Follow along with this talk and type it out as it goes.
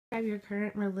Describe your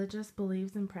current religious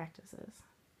beliefs and practices.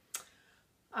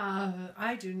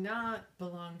 I do not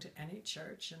belong to any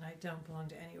church, and I don't belong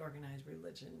to any organized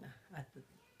religion at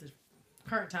the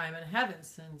current time, and haven't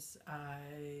since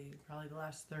probably the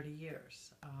last 30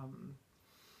 years.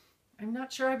 I'm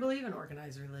not sure I believe in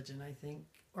organized religion. I think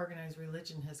organized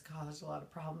religion has caused a lot of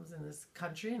problems in this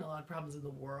country and a lot of problems in the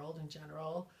world in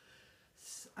general.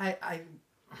 I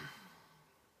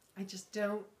just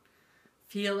don't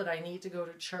feel that I need to go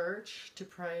to church to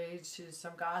pray to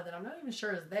some God that I'm not even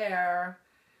sure is there.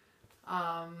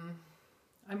 I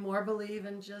more believe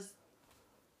in just,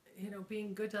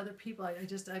 being good to other people. Like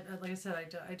I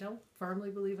said, I don't firmly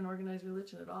believe in organized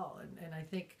religion at all. And I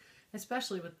think,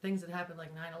 especially with things that happened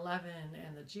like 9/11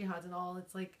 and the jihads and all,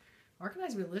 it's like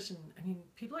organized religion. I mean,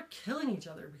 people are killing each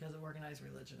other because of organized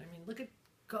religion. I mean, look at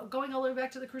going all the way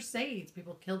back to the Crusades.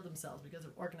 People killed themselves because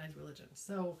of organized religion.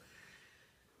 So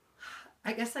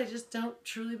I guess I just don't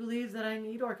truly believe that I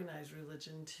need organized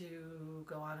religion to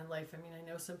go on in life. I mean, I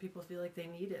know some people feel like they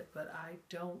need it, but I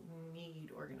don't need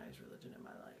organized religion in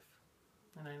my life.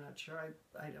 And I'm not sure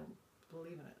I don't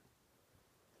believe in it.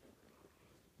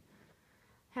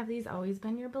 Have these always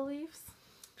been your beliefs?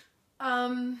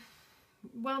 Well,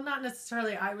 not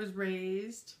necessarily. I was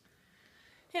raised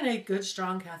in a good,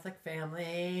 strong Catholic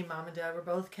family. Mom and Dad were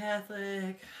both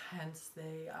Catholic, hence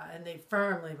they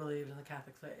firmly believed in the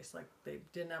Catholic faith. Like, they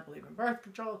did not believe in birth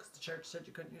control because the church said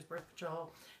you couldn't use birth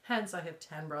control. Hence, I have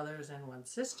 10 brothers and 1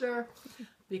 sister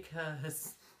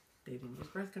because they didn't use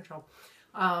birth control.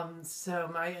 So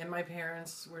my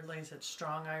parents were, like I said,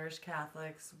 strong Irish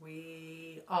Catholics.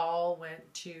 We all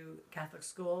went to Catholic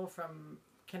school from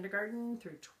kindergarten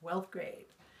through 12th grade.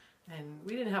 And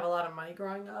we didn't have a lot of money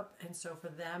growing up, and so for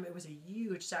them, it was a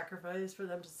huge sacrifice for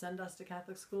them to send us to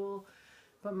Catholic school.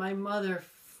 But my mother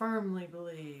firmly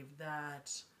believed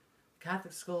that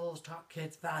Catholic schools taught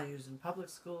kids values, and public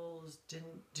schools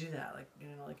didn't do that.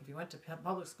 Like if you went to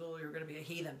public school, you were going to be a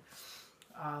heathen.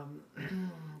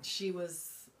 She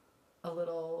was a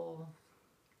little,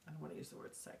 I don't want to use the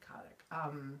word psychotic.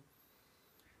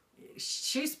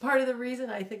 She's part of the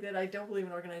reason I think that I don't believe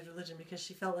in organized religion, because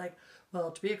she felt like, well,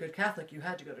 to be a good Catholic, you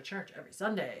had to go to church every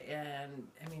Sunday.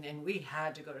 And we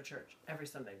had to go to church every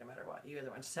Sunday no matter what. You either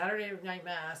went to Saturday night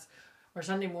mass or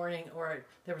Sunday morning, or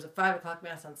there was a 5 o'clock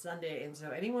mass on Sunday. And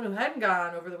so anyone who hadn't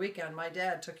gone over the weekend, my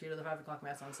dad took you to the 5 o'clock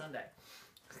mass on Sunday.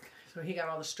 So he got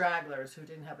all the stragglers who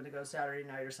didn't happen to go Saturday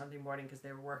night or Sunday morning because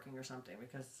they were working or something,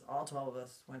 because all 12 of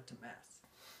us went to mass.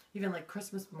 Even like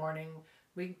Christmas morning,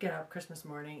 we'd get up Christmas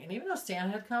morning, and even though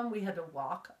Santa had come, we had to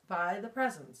walk by the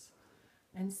presents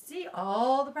and see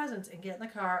all the presents and get in the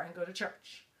car and go to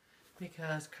church,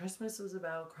 because Christmas was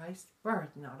about Christ's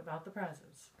birth, not about the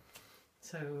presents.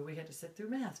 So we had to sit through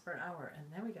mass for an hour, and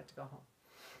then we got to go home.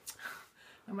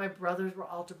 And my brothers were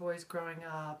altar boys growing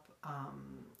up,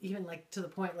 even like to the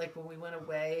point, like when we went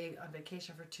away on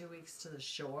vacation for 2 weeks to the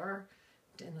shore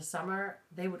in the summer,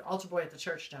 they would altar boy at the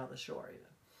church down the shore even.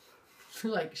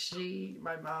 Like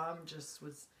my mom just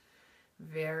was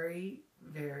very,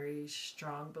 very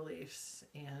strong beliefs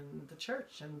in the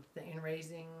church and in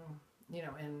raising,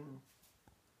 and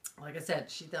like I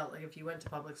said, she felt like if you went to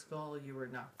public school, you were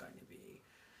not going to be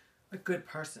a good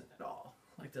person at all.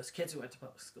 Like those kids who went to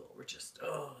public school were just,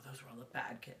 those were all the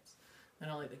bad kids. And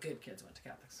only the good kids went to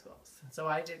Catholic schools. And so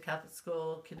I did Catholic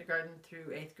school. Kindergarten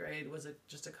through 8th grade was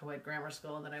just a co-ed grammar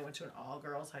school. And then I went to an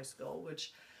all-girls high school,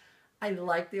 which I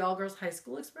liked the all-girls high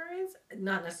school experience.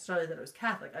 Not necessarily that it was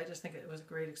Catholic. I just think it was a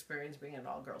great experience being in an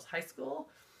all-girls high school.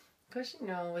 Because,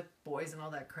 with boys and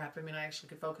all that crap, I actually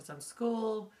could focus on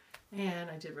school. And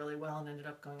I did really well and ended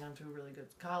up going on to a really good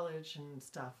college and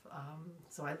stuff.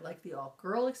 So I like the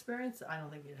all-girl experience. I don't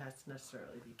think it has to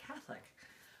necessarily be Catholic.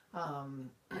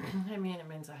 It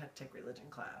means I had to take religion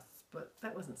class, but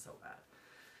that wasn't so bad.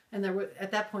 And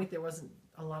at that point, there wasn't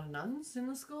a lot of nuns in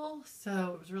the school,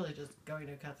 so it was really just going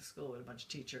to a Catholic school with a bunch of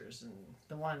teachers, and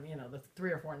the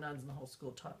 3 or 4 nuns in the whole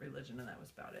school taught religion, and that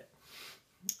was about it.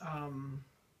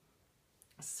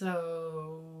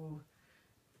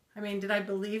 Did I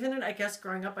believe in it? I guess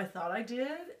growing up I thought I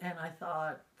did, and I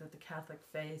thought that the Catholic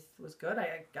faith was good.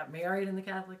 I got married in the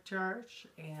Catholic Church,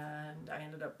 and I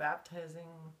ended up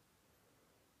baptizing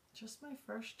just my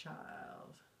first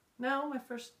child. No,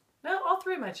 all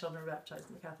 3 of my children were baptized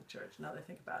in the Catholic Church, now that I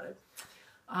think about it.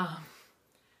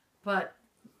 But,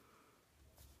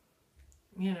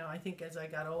 I think as I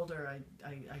got older,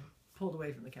 I pulled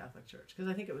away from the Catholic Church, because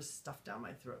I think it was stuffed down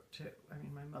my throat, too.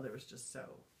 My mother was just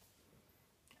so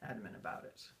adamant about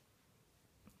it.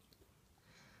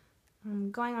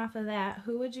 Going off of that,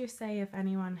 who would you say, if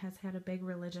anyone, has had a big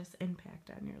religious impact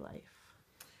on your life?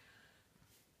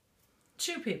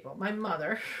 Two people. My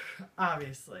mother,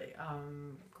 obviously,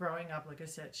 growing up, like I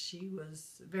said, she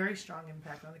was very strong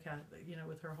impact on the Catholic,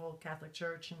 with her whole Catholic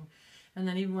Church, and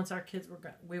then even once our kids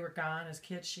we were gone as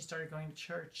kids, she started going to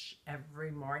church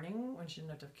every morning. When she didn't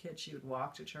have to have kids, she would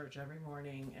walk to church every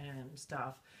morning and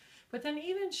stuff. But then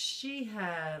even she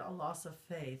had a loss of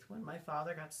faith when my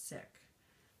father got sick,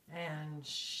 and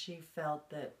she felt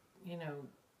that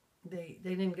they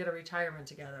didn't get a retirement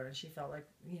together, and she felt like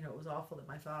it was awful that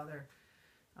my father.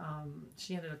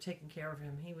 She ended up taking care of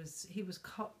him. He was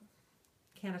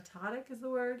canatotic is the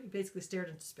word. He basically stared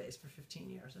into space for 15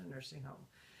 years in a nursing home.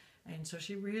 And so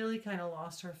she really kind of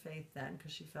lost her faith then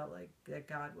because she felt like that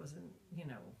God wasn't,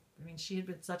 she had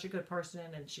been such a good person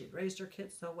and she had raised her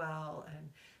kids so well and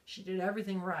she did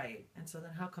everything right. And so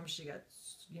then how come she got,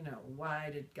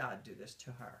 why did God do this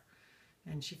to her?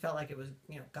 And she felt like it was,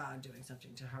 God doing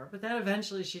something to her. But then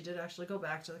eventually she did actually go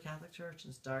back to the Catholic Church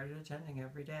and started attending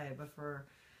every day. But for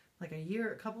like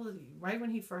right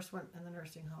when he first went in the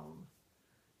nursing home,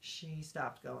 she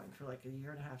stopped going for like a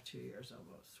year and a half, 2 years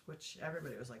almost, which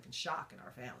everybody was like in shock in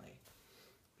our family.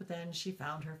 But then she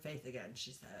found her faith again,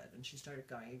 she said, and she started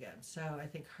going again. So I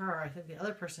think the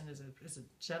other person is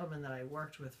a gentleman that I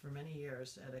worked with for many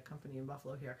years at a company in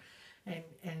Buffalo here. And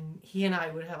he and I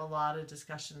would have a lot of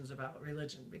discussions about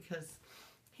religion because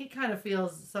he kind of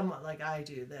feels somewhat like I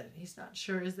do, that he's not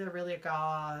sure, is there really a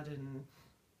God? And,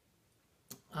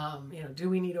 do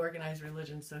we need organized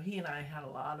religion? So he and I had a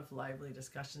lot of lively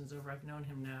discussions I've known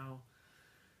him now,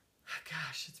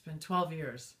 gosh, it's been 12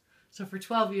 years. So for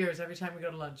 12 years, every time we go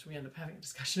to lunch, we end up having a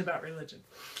discussion about religion.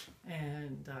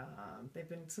 And they've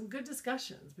been some good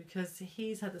discussions because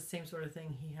he's had the same sort of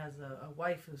thing. He has a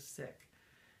wife who's sick.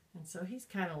 And so he's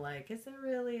kind of like, is there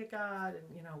really a God?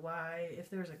 And, why, if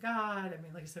there's a God,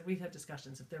 like I said, we've had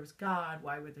discussions. If there was God,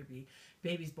 why would there be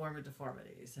babies born with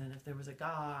deformities? And if there was a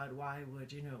God, why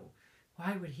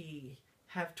would he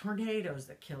have tornadoes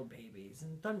that kill babies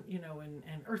and,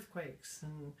 and earthquakes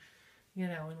and,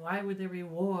 and why would there be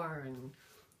war? And,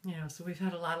 so we've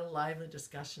had a lot of lively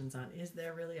discussions on, is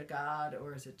there really a God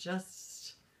or is it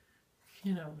just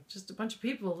a bunch of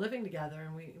people living together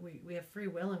and we have free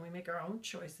will and we make our own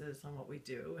choices on what we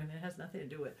do, and it has nothing to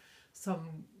do with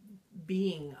some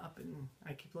being up, and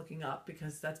I keep looking up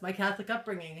because that's my Catholic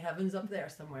upbringing. Heaven's up there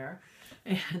somewhere,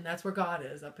 and that's where God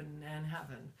is, up in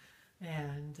heaven.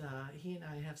 And he and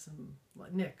I have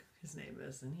Nick, his name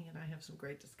is, and he and I have some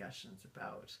great discussions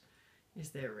about, is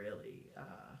there really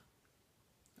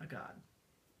a God?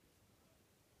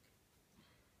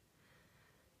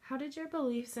 How did your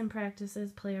beliefs and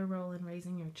practices play a role in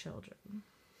raising your children?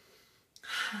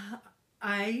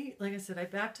 Like I said, I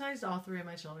baptized all three of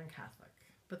my children Catholic,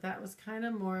 but that was kind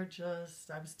of more just,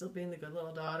 I was still being the good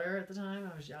little daughter at the time.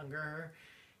 I was younger,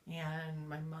 and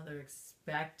my mother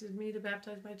expected me to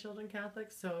baptize my children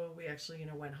Catholic, so we actually,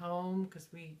 went home because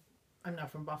I'm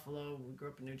not from Buffalo. We grew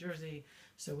up in New Jersey,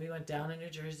 so we went down to New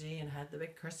Jersey and had the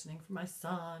big christening for my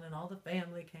son, and all the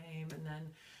family came, and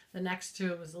then the next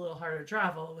two was a little harder to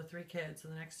travel with 3 kids. So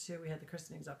the next two, we had the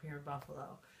christenings up here in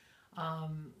Buffalo.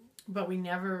 But we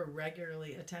never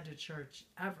regularly attended church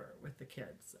ever with the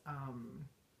kids.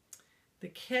 The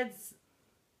kids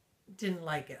didn't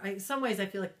like it. In some ways, I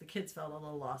feel like the kids felt a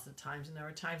little lost at times. And there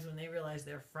were times when they realized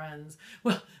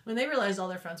when they realized all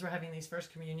their friends were having these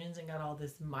first communions and got all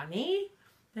this money,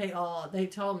 they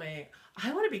told me,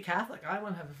 I want to be Catholic. I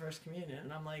want to have a first communion.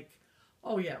 And I'm like,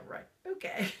 oh yeah, right.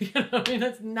 Okay.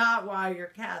 That's not why you're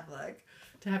Catholic,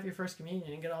 to have your first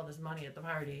communion and get all this money at the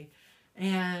party.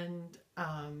 And,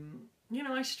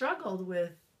 I struggled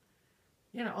with,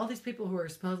 all these people who were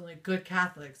supposedly good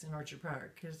Catholics in Orchard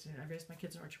Park, because, I raised my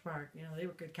kids in Orchard Park. They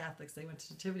were good Catholics. They went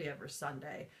to Nativity every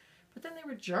Sunday. But then they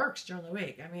were jerks during the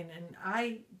week. And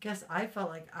I guess I felt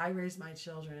like I raised my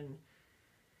children.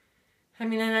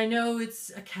 And I know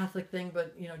it's a Catholic thing,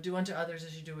 but, do unto others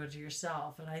as you do unto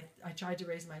yourself. And I tried to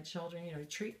raise my children,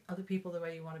 treat other people the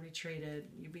way you want to be treated.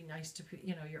 You be nice to,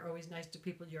 you're always nice to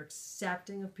people. You're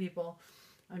accepting of people.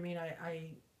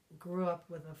 I grew up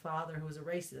with a father who was a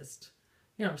racist,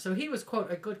 so he was,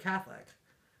 quote, a good Catholic,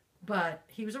 but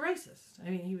he was a racist.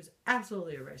 He was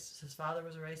absolutely a racist. His father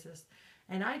was a racist.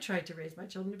 And I tried to raise my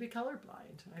children to be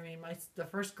colorblind. The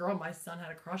first girl my son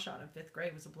had a crush on in 5th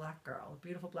grade was a black girl, a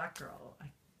beautiful black girl.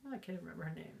 I can't remember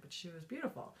her name, but she was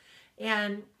beautiful.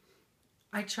 And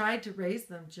I tried to raise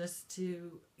them just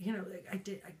to, I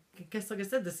guess, like I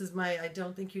said, I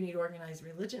don't think you need organized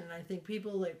religion. And I think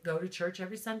people that go to church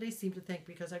every Sunday seem to think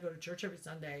because I go to church every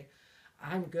Sunday,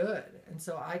 I'm good. And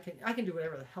so I can do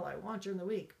whatever the hell I want during the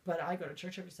week, but I go to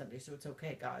church every Sunday, so it's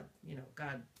okay.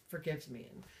 God forgives me.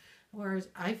 And whereas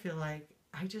I feel like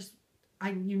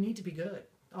you need to be good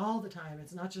all the time.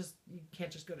 It's not just, you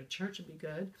can't just go to church and be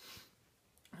good.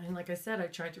 And like I said, I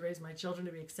tried to raise my children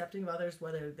to be accepting of others,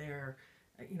 whether they're,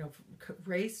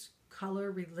 race,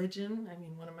 color, religion. I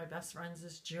mean, one of my best friends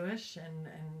is Jewish, and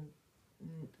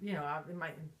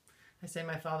I say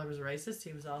my father was racist.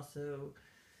 He was also,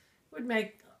 would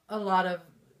make a lot of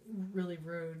really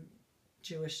rude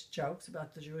Jewish jokes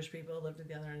about the Jewish people who lived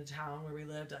together in a town where we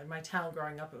lived. In my town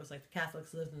growing up, it was like the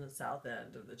Catholics lived in the south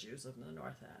end and the Jews lived in the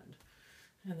north end.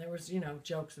 And there was,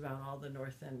 jokes about all the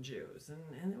north end Jews.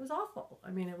 And it was awful. I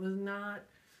mean, it was not,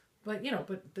 but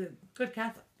the good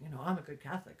Catholic, I'm a good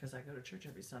Catholic because I go to church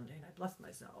every Sunday and I bless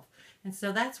myself. And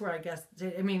so that's where I guess,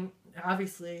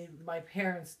 obviously my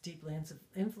parents deeply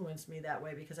influenced me that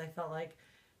way, because I felt like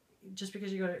just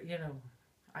because you go to,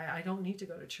 I don't need to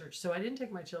go to church. So I didn't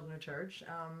take my children to church.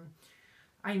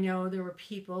 I know there were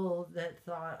people that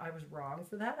thought I was wrong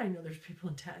for that. I know there's people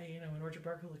in Orchard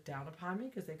Park who looked down upon me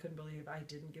because they couldn't believe I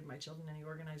didn't give my children any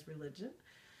organized religion.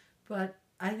 But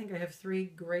I think I have 3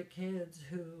 great kids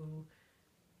who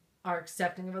are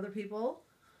accepting of other people,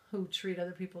 who treat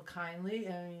other people kindly.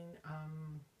 I mean,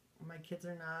 my kids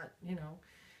are not,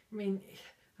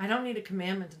 I don't need a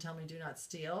commandment to tell me do not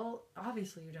steal.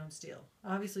 Obviously you don't steal.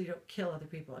 Obviously you don't kill other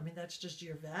people. I mean, that's just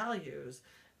your values.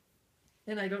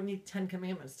 And I don't need 10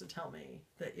 commandments to tell me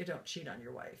that you don't cheat on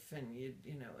your wife. And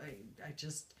I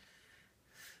just,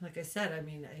 like I said,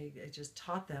 I just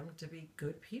taught them to be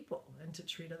good people and to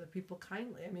treat other people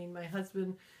kindly. I mean, my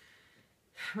husband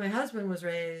was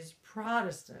raised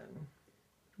Protestant,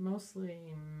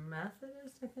 mostly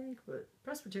Methodist, I think, but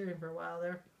Presbyterian for a while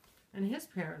there. And his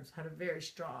parents had a very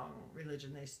strong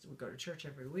religion. They would go to church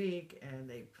every week,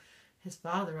 and his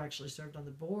father actually served on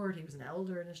the board. He was an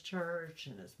elder in his church,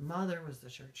 and his mother was the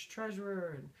church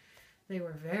treasurer, and they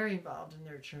were very involved in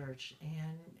their church.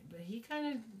 But he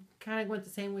kind of went the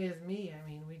same way as me. I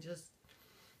mean, we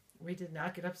did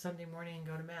not get up Sunday morning and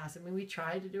go to mass. I mean, we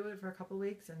tried to do it for a couple of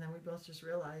weeks, and then we both just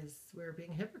realized we were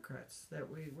being hypocrites, that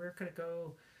we're going to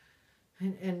go.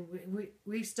 And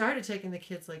we started taking the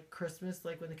kids like Christmas,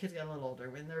 like when the kids got a little older.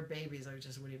 When they're babies, I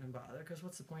just wouldn't even bother, because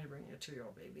what's the point of bringing a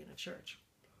 2-year-old baby in a church?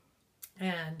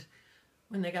 And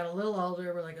when they got a little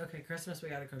older, we're like, okay, Christmas, we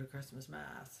got to go to Christmas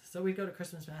Mass. So we go to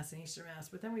Christmas Mass and Easter Mass,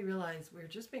 but then we realized we were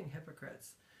just being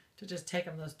hypocrites to just take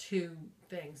them those 2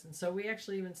 things. And so we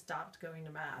actually even stopped going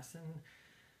to Mass. And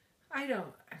I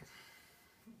don't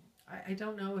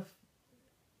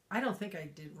think I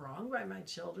did wrong by my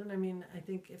children. I mean, I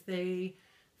think if they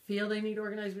feel they need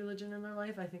organized religion in their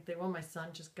life, I think they will. My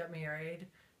son just got married,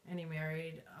 and he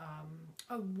married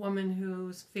a woman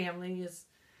whose family is,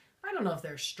 I don't know if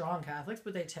they're strong Catholics,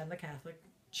 but they attend the Catholic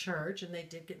Church, and they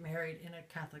did get married in a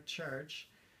Catholic church.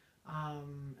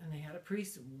 And they had a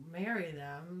priest marry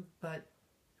them, but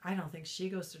I don't think she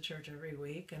goes to church every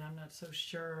week, and I'm not so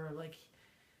sure,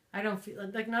 I don't feel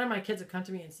like none of my kids have come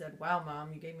to me and said, wow,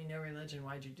 Mom, you gave me no religion.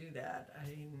 Why'd you do that? I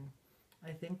mean,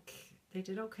 I think they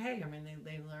did okay. I mean,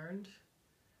 they learned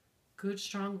good,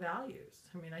 strong values.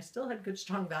 I mean, I still had good,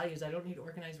 strong values. I don't need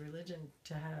organized religion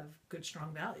to have good,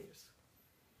 strong values.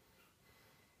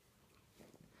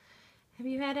 Have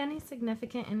you had any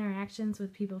significant interactions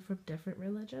with people from different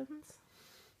religions?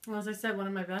 Well, as I said, one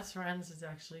of my best friends is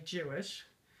actually Jewish.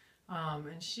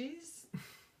 And she's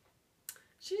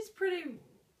pretty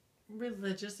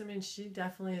religious. I mean, she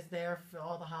definitely is there for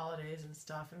all the holidays and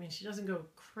stuff. I mean, she doesn't go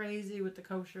crazy with the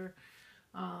kosher,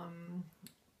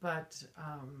 but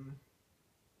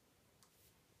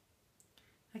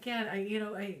again,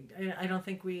 I don't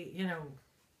think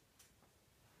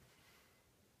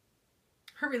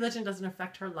her religion doesn't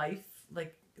affect her life.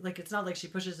 Like it's not like she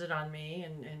pushes it on me,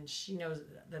 and she knows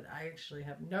that I actually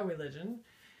have no religion.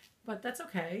 But that's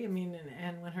okay. I mean,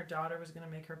 and when her daughter was going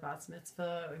to make her bat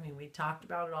mitzvah, I mean, we talked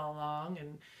about it all along,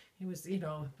 and it was,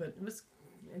 but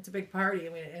it's a big party.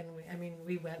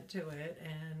 We went to it,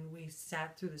 and we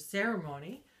sat through the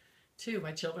ceremony, too.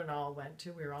 My children all went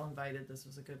to. We were all invited. This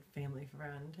was a good family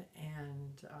friend,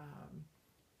 and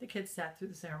the kids sat through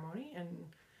the ceremony, and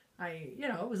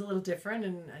it was a little different,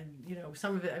 and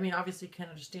some of it, I mean, obviously you can't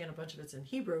understand, a bunch of it's in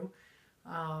Hebrew.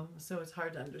 So it's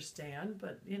hard to understand,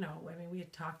 but we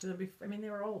had talked to them before. I mean, they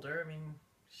were older. I mean,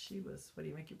 she was, what do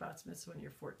you make your bat mitzvah when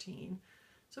you're 14?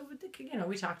 So we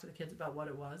talked to the kids about what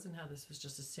it was and how this was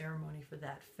just a ceremony for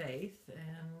that faith.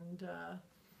 And,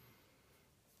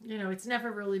 it's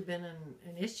never really been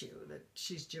an issue that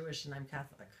she's Jewish and I'm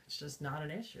Catholic. It's just not an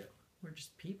issue. We're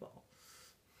just people.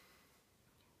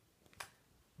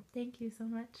 Thank you so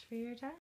much for your time.